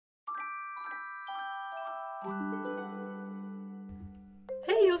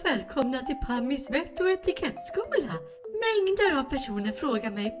Hej och välkomna till Pammis vett- och etikettskola. Mängder av personer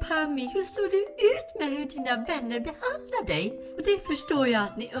frågar mig: Pammi, hur står du ut med hur dina vänner behandlar dig? Och det förstår jag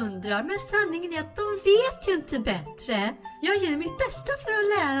att ni undrar, men sanningen är att de vet ju inte bättre. Jag gör mitt bästa för att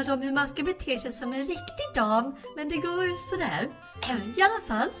lära dem hur man ska bete sig som en riktig dam, men det går sådär. I alla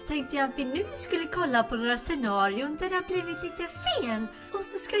fall så tänkte jag att vi nu skulle kolla på några scenarion där det har blivit lite fel. Och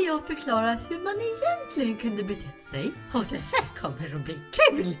så ska jag förklara hur man egentligen kunde betett sig. Och det här kommer att bli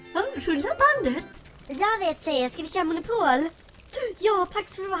kul! Ja, rulla bandet! Jag vet tjejer, ska vi köra monopol? Ja,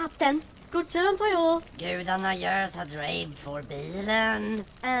 pax för hatten. Skottkärran tar jag. Gudarna gör så att Rabe får bilen.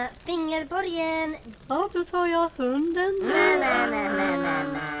 Fingerborgen. Ja, då tar jag hunden. Nej.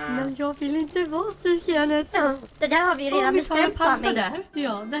 Men jag vill inte vara styrkenet. Det där har vi ju redan bestämt, Pammi.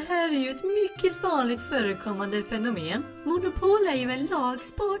 Ja, det här är ju ett mycket vanligt förekommande fenomen. Monopol är ju en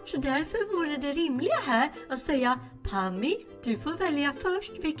lagsport, så därför vore det rimliga här att säga: Pammi, du får välja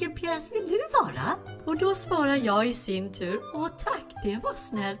först. Vilken pjäs vill du vara? Och då svarar jag i sin tur: åh tack, det var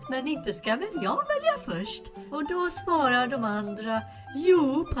snällt, men inte ska väl jag välja först? Och då svarar de andra: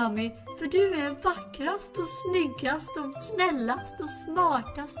 jo Pammi, för du är vackrast och snyggast och snällast och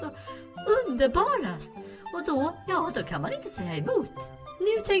smartast och underbarast. Och då kan man inte säga emot.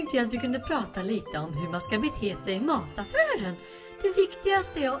 Nu tänkte jag att vi kunde prata lite om hur man ska bete sig i mataffären. Det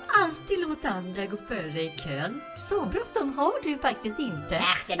viktigaste är att alltid låta andra gå före i kön. Så bråttom har du faktiskt inte.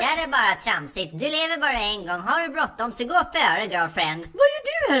 Det där är bara tramsigt. Du lever bara en gång. Har du bråttom så gå före, girlfriend. Vad gör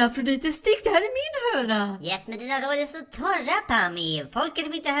du här, Afrodite? Stick, det här är min hörna. Yes, men dina råd är så torra, Pammi. Folket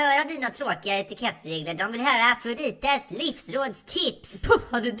vill inte höra dina tråkiga etikettsregler. De vill höra Afrodites livsrådstips.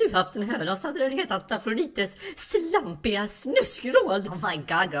 Hade du haft en höra så hade den hetat Afrodites slampiga snuskråd. Oh my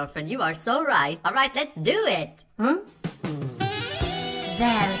god, girlfriend, you are so right. All right, let's do it.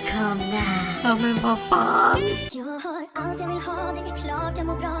 Välkomna. Ja, men vad fan? Jag har allt jag vill ha, det är klart jag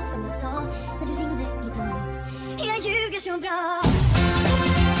mår bra som jag sa när du ringde idag. Jag ljuger så bra.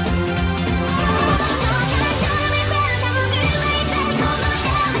 Jag kan klara mig själv, kan man vilja ikväll komma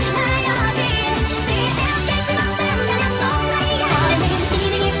hem när jag vill. Se en skräckfilm sen kan jag somna igen. Har en hel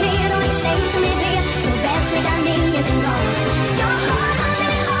tidning i fred och en säng som är bred, så bättre kan ingenting vara. Jag har allt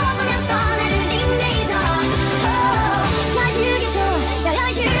jag vill ha som jag sa när du ringde idag. Jag ljuger så,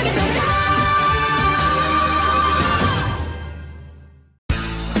 jag ljuger så bra.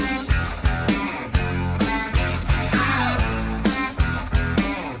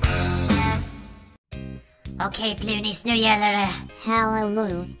 Okej, Plunis, nu gäller det.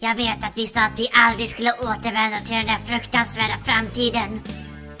 Hallå. Jag vet att vi sa att vi aldrig skulle återvända till den där fruktansvärda framtiden.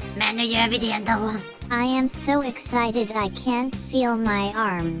 Men nu gör vi det ändå. I am so excited I can't feel my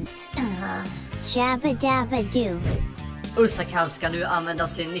arms. Jabba dabba do. UsaKalv ska nu använda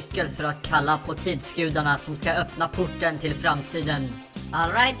sin nyckel för att kalla på tidsgudarna som ska öppna porten till framtiden.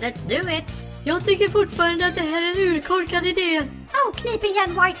 All right, let's do it. Jag tycker fortfarande att det här är en urkorkad idé. Knip igen,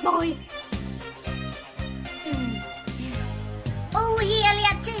 white boy.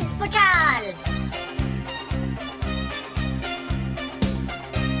 Oheliga tidsportal!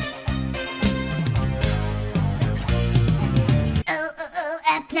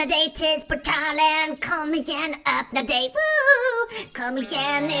 Öppna dig tidsportalen, kom igen, öppna dig, woo! Kom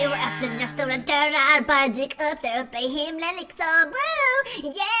igen nu och öppna dina stora dörrar, bara dyk upp där uppe i himlen liksom, woo!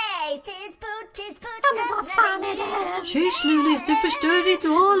 Yay, tidsport, Men vad fan är det här? Kyss Lunis, du förstör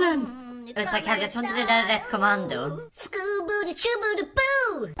ritualen. UsaKalv, jag tror inte det där är rätt kommando. Skooboody chooboody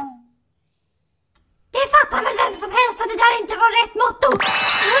boo! Det fattar väl vem som helst att det där inte var rätt motto.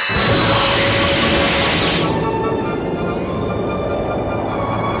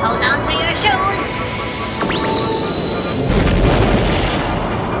 Hold on to your shoes!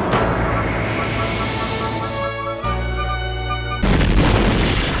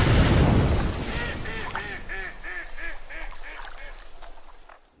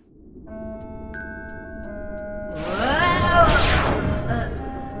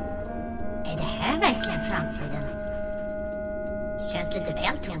 Är det här verkligen framtiden? Känns lite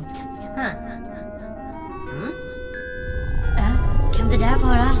väl tomt. Kan det där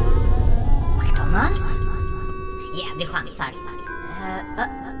vara McDonalds? Vi chansar.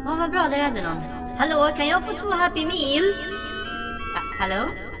 Vad bra, det räddade någon. Hallå, kan jag få 2 Happy Meal? Hallå?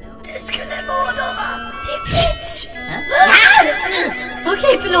 Du skulle båda vara till bitch.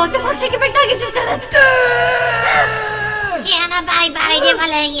 Okej, förlåt, jag tar chicken McNuggets istället. Tjena, bye, det var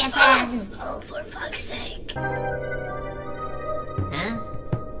länge sedan. Oh, for fuck's sake.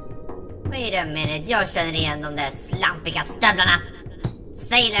 Wait a minute, jag känner igen de där slampiga stövlarna.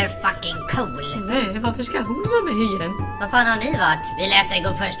 Sailor fucking cool. Nej, varför ska hon vara med igen? Vad fan har ni varit? Vi lät dig gå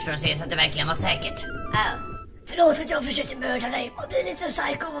först för att se så att det verkligen var säkert. Förlåt att jag försökte mörda dig. Man blir lite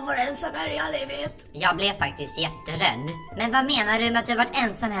psycho av att vara ensam här i all evighet. Jag blev faktiskt jätterädd. Men vad menar du med att du varit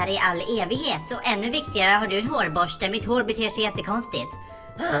ensam här i all evighet? Och ännu viktigare, har du en hårborste? Mitt hår beter sig jättekonstigt.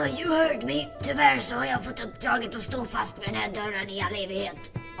 You heard me. Tyvärr så har jag fått uppdraget att stå fast med den här dörren i all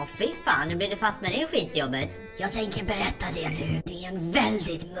evighet. Och fy fan, nu blir du fast med det skitjobbet. Jag tänker berätta det nu. Det är en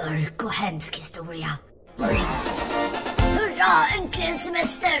väldigt mörk och hemsk historia. Hurra, äntligen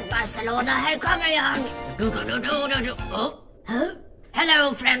semester! Barcelona, här kommer jag!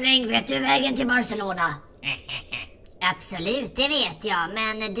 Hello, främling, vet du vägen till Barcelona? Absolut, det vet jag.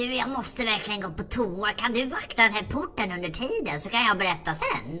 Men du, jag måste verkligen gå på toa. Kan du vakta den här porten under tiden så kan jag berätta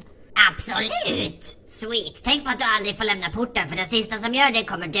sen? Absolut! Sweet, tänk på att du aldrig får lämna porten, för den sista som gör det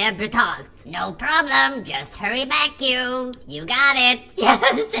kommer dö brutalt. No problem, just hurry back you. You got it.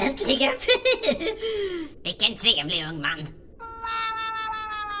 Yes, äntligen fri. Vilken trevlig ung man.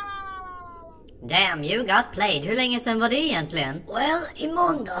 Damn, you got played. Hur länge sedan var det egentligen? Well, i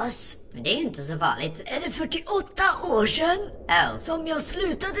måndags. Men det är ju inte så farligt. Är det 48 år sedan som jag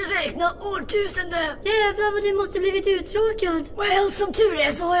slutade räkna årtusende? Jävlar vad du måste blivit uttråkad. Well, som tur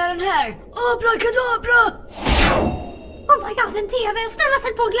är så har jag den här. Abracadabra! Oh my god, en TV. Snälla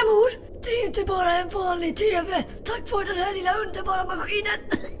sätt på glamour. Det är inte bara en vanlig TV. Tack för den här lilla underbara maskinen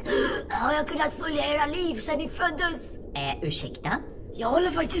har jag kunnat följa era liv sedan ni föddes. Ursäkta? Jag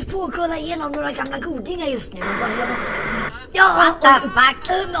håller faktiskt på att kolla igenom några gamla godingar just nu. What the fuck?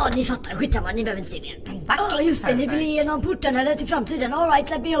 Ja, ni fattar. Skitsamma, ni behöver inte se mer. Ja, just det. Ni vill igenom porten eller till framtiden. All right,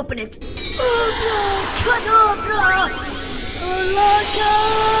 let me open it. Abracadabra!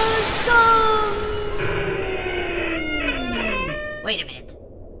 Wait a minute.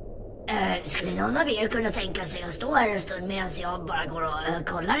 Skulle någon av er kunna tänka sig att stå här en stund medan jag bara går och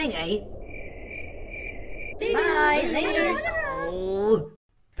kollar en grej? Bye, later.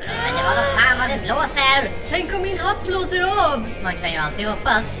 Men det var vad fan vad det blåser. Tänk om min hatt blåser av. Man kan ju alltid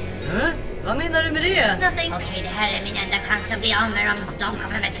hoppas. Vad menar du med det? Nothing. Okej, det här är min enda chans att bli av med dem. Om de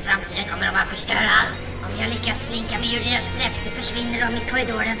kommer med till framtiden kommer de att förstöra allt. Om jag lyckas slinka mig ur deras grepp så försvinner de i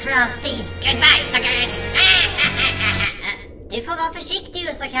korridoren för alltid. Goodbye, suckers! Du får vara försiktig,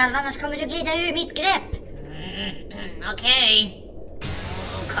 UsaKalv, annars kommer du glida ur mitt grepp. Okej.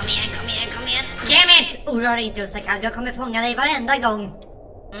 Kom igen. Damn it! Oroa dig inte, UsaKalv, jag kommer fånga dig varenda gång.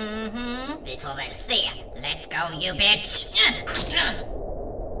 Vi får väl se. Let's go, you bitch!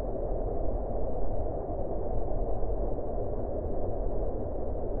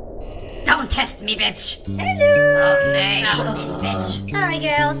 Don't test me, bitch! Hello! Oh, nej, not this bitch. Sorry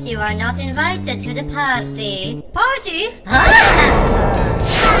girls, you are not invited to the party. Party?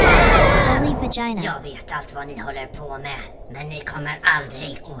 Holy vagina. Jag vet allt vad ni håller på med, men ni kommer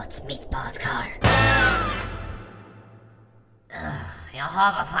aldrig åt mitt badkar.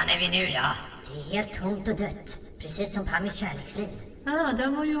 Jaha, vad fan är vi nu då? Det är helt tomt och dött, precis som Pammys kärleksliv.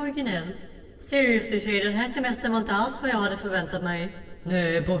 Den var ju originell. Seriously tjej, den här semestern var inte alls vad jag hade förväntat mig.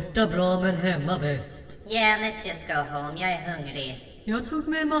 Nej, borta bra men hemma bäst. Yeah, let's just go home, jag är hungrig. Jag tog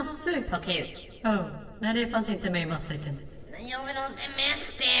med matsäck. På kuk. Nej det fanns inte med i matsäcken. Men jag vill ha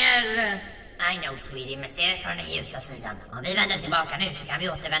semester! I know, sweetie, men se från den ljusa sidan. Om vi vänder tillbaka nu så kan vi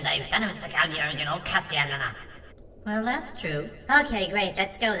återvända utan UsaKalv, Jörgen och kattjävlarna. Well, that's true. Okay, great,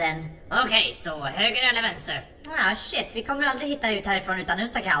 let's go then. Okej, så höger eller vänster? Shit, vi kommer aldrig hitta ut härifrån utan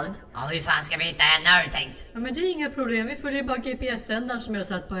UsaKalv. Ja, hur fan ska vi hitta henne, har du tänkt? Ja, men det är inga problem, vi följer bara GPS-sändaren som jag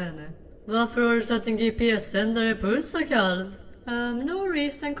satt på henne. Varför har du satt en GPS-sändare på UsaKalv? No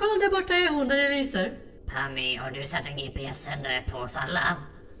reason, kolla där borta är hon där det visar. Pammy, har du satt en GPS-sändare på oss alla?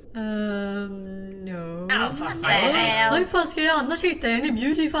 No. För fan. Hur fan ska jag annars hitta er? Ni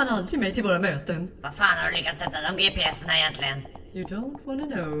bjuder ju fan aldrig mig till våra möten. Vad fan har du lyckats sätta de GPS-erna egentligen? You don't wanna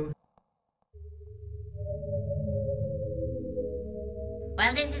know.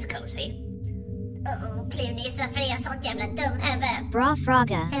 Well, this is cozy. Plunis, varför är jag sånt jävla dumhuvud? Bra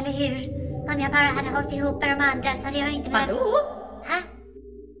fråga. Eller hur? Om jag bara hade hållit ihop med de andra så hade jag inte behövt... Hallå? Ha?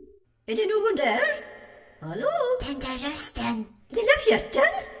 Är det någon där? Hallå? Den där rösten. Lilla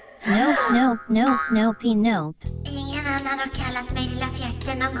fjärten? Nope. Ingen annan har kallat mig Lilla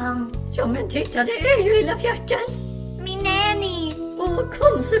fjärten någon gång. Ja men titta, det är ju Lilla fjärten. Min nanny.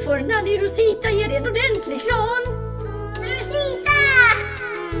 Kom så får Nanny Rosita ge dig en ordentlig kram. Rosita!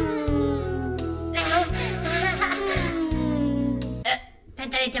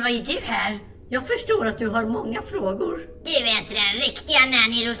 Vänta lite, vad är du här? Jag förstår att du har många frågor. Du är inte den riktiga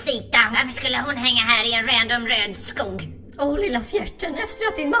Nanny Rosita. Varför skulle hon hänga här i en random röd skog? Åh, lilla fjärten, efter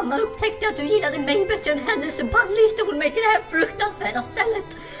att din mamma upptäckte att du gillade mig bättre än henne så bannlyste hon mig till det här fruktansvärda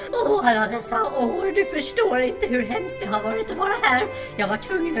stället. Åh, alla dessa år, du förstår inte hur hemskt det har varit att vara här. Jag var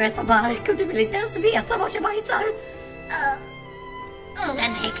tvungen att äta bark och du vill inte ens veta vart jag bajsar.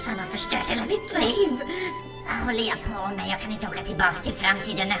 Den häxan har förstört hela mitt liv. Håller jag på med? Jag kan inte åka tillbaks till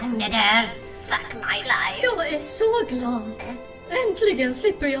framtiden när hon är där. Fuck my life. Jag är så glad. Äntligen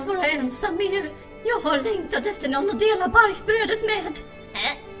slipper jag vara ensam mer. Jag har längtat efter någon att dela barkbrödet med.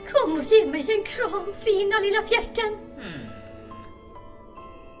 Kom och ge mig en kram, fina lilla fjärten.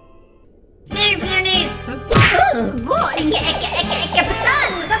 Nu fjunis! Boing, äcka,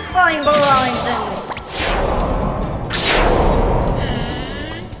 pans, boing, boing.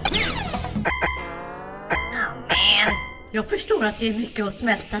 Oh man. Jag förstår att det är mycket att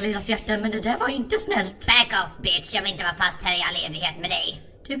smälta, lilla fjärten, men det där var inte snällt. Back off bitch, jag vill inte vara fast här i all evighet med dig.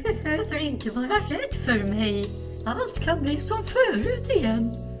 Du behöver inte vara rädd för mig. Allt kan bli som förut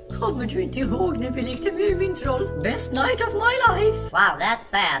igen. Kommer du inte ihåg när vi lekte Mumintroll? Best night of my life. Wow, that's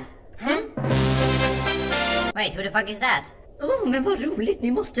sad. Wait, who the fuck is that? Men vad roligt,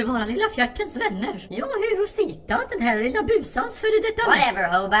 ni måste vara lilla fjärtens vänner. Jag är Rosita, den här lilla busans före detta.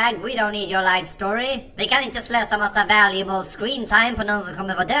 Whatever, Hobag, we don't need your life story. Vi kan inte slösa massa valuable screen time på någon som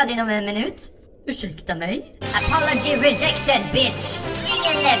kommer vara död inom en minut. Ursäkta mig? Apology rejected, bitch!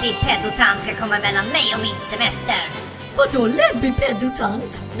 Ingen läbbig pedotant ska komma mellan mig och min semester. Vadå läbbig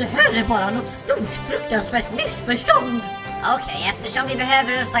pedotant? Det här är bara något stort, fruktansvärt missförstånd. Okej, eftersom vi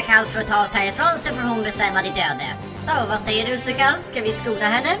behöver UsaKalv för att ta oss härifrån så får hon bestämma ditt öde. Så, vad säger du UsaKalv? Ska vi skona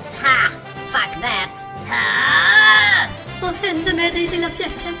henne? Ha! Fuck that! Ha! Vad hände med dig, lilla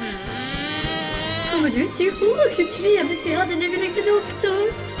fjärten? Kommer du inte ihåg hur trevligt vi hade när vi lekte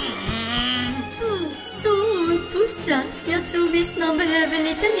doktor? Så uppfostrat. Jag tror visst någon behöver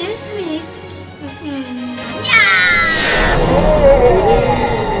lite mer smisk.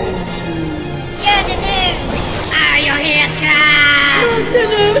 Gör det nu! Jag är helt kraft!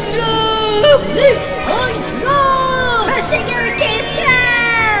 Lyxpointkraft! Securities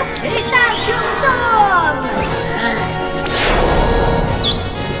kraft! Kristallkromosom!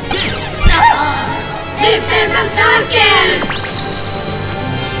 Supermassaker!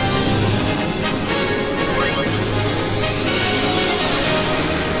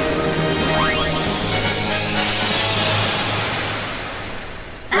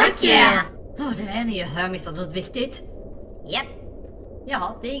 Yeah. Det där är ni ju hör missat något viktigt. Japp.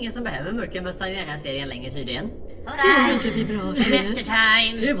 Jaha, det är ingen som behöver mörkermössan i den här serien längre tydligen. Hurra! Det brukar bli bra.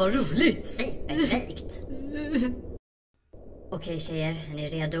 Semestertime! Det var roligt. Superrikt. Okej tjejer, är ni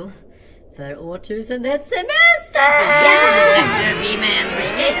redo? För årtusendets semester! Vi med en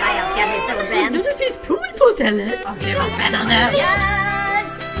riktigt vad jag ska bli solbränd. Det finns pool på hotellet. Det var spännande. Yes!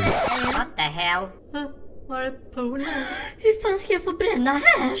 What the hell? Var är poolen? Hur fan ska jag få bränna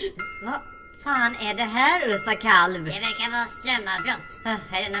här? Vad fan är det här, UsaKalv? Det verkar vara strömavbrott.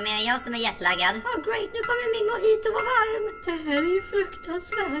 Är det någon mer än jag som är jetlaggad? Great, nu kommer min mojito vara varm. Det här är ju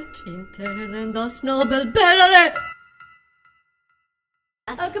fruktansvärt. Inte en enda snabelbärare.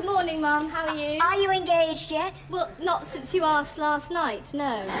 Oh, good morning, Mum. How are you? Are you engaged yet? Well, not since you asked last night,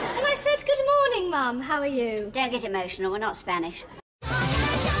 no. And I said, good morning, Mum. How are you? Don't get emotional, we're not Spanish.